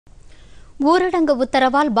ஊரடங்கு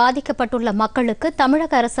உத்தரவால் பாதிக்கப்பட்டுள்ள மக்களுக்கு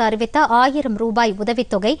தமிழக அரசு அறிவித்த 1000 ரூபாய்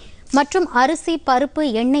உதவித்தொகை மற்றும் அரிசி, பருப்பு,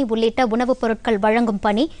 எண்ணெய் உள்ளிட்ட உணவுப் பொருட்கள் வழங்கும்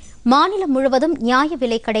பணி மாநிலம் முழுவதும் நியாய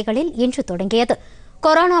விலைக் கடைகளில் இன்று தொடங்கியது.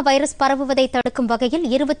 கொரோனா வைரஸ் பரவுவதை தடுக்கும் வகையில்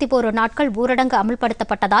 21 நாட்கள் ஊரடங்கு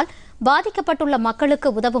அமல்படுத்தப்பட்டதால் பாதிக்கப்பட்டுள்ள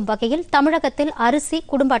மக்களுக்கு உதவும் வகையில் தமிழகத்தில் அரிசி,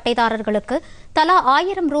 குடும்ப அட்டைதாரர்களுக்கு தலா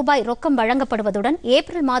 1000 ரூபாய் ரொக்கம் வழங்கப்படுவதுடன்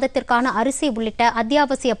ஏப்ரல் மாதத்திற்கான அரிசி உள்ளிட்ட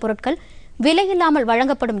அத்தியாவசிய பொருட்கள் விலையில்லாமல்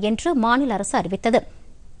வழங்கப்படும் என்று மாநில அரசு அறிவித்தது.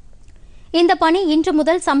 இந்த பணி இன்று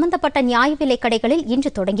முதல் சம்பந்தப்பட்ட நியாய விலைக் கடைகளில் இன்று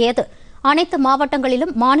தொடங்கியது. அனைத்து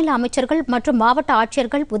மாவட்டங்களிலும் மாநில அமைச்சர்கள் மற்றும் மாவட்ட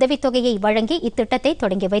ஆட்சியர்கள் உதவித்தொகையை வழங்கி இத்திட்டத்தை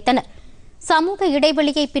தொடங்கி வைத்தனர். சமூக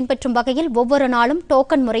இடைவெளியை பின்பற்றும் வகையில் ஒவ்வொரு நாளும்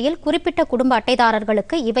டோக்கன் முறையில் குறிப்பிட்ட குடும்ப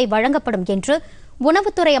அட்டைதாரர்களுக்கு இவை வழங்கப்படும் என்று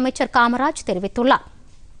உணவுத்துறை அமைச்சர் காமராஜ் தெரிவித்துள்ளார்.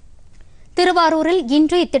 திருவாரூரில்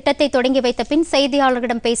இன்று இத்திட்டத்தை தொடங்கி வைத்த பின்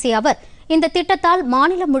செய்தியாளர்களிடம் பேசிய அவர், இந்த திட்டத்தால்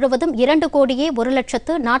மாநிலம் முழுவதும்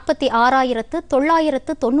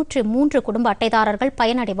 2,46,993 குடும்ப அட்டைதாரர்கள்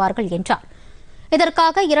பயனடைவார்கள் என்றார்.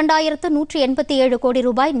 இதற்காக 2,187 கோடி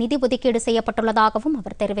ரூபாய் நிதி ஒதுக்கீடு செய்யப்பட்டுள்ளதாகவும்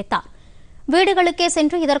அவர் தெரிவித்தார். வீடுகளுக்கே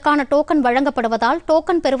சென்று இதற்கான டோக்கன் வழங்கப்படுவதால்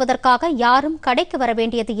டோக்கன் பெறுவதற்காக யாரும் கடைக்கு வர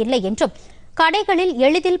வேண்டியது இல்லை என்றும் கடைகளில்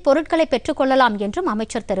எளிதில் பொருட்களை பெற்றுக் கொள்ளலாம் என்றும்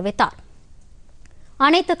அமைச்சர் தெரிவித்தார்.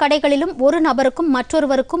 அனைத்து கடைகளிலும் ஒரு நபருக்கும்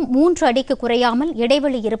மற்றொருவருக்கும் 3 அடிக்கு குறையாமல்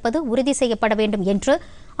இடைவெளி இருப்பது உறுதி செய்யப்பட வேண்டும் என்று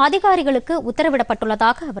அதிகாரிகளுக்கு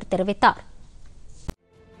உத்தரவிடப்பட்டுள்ளதாக அவர் தெரிவித்தார்.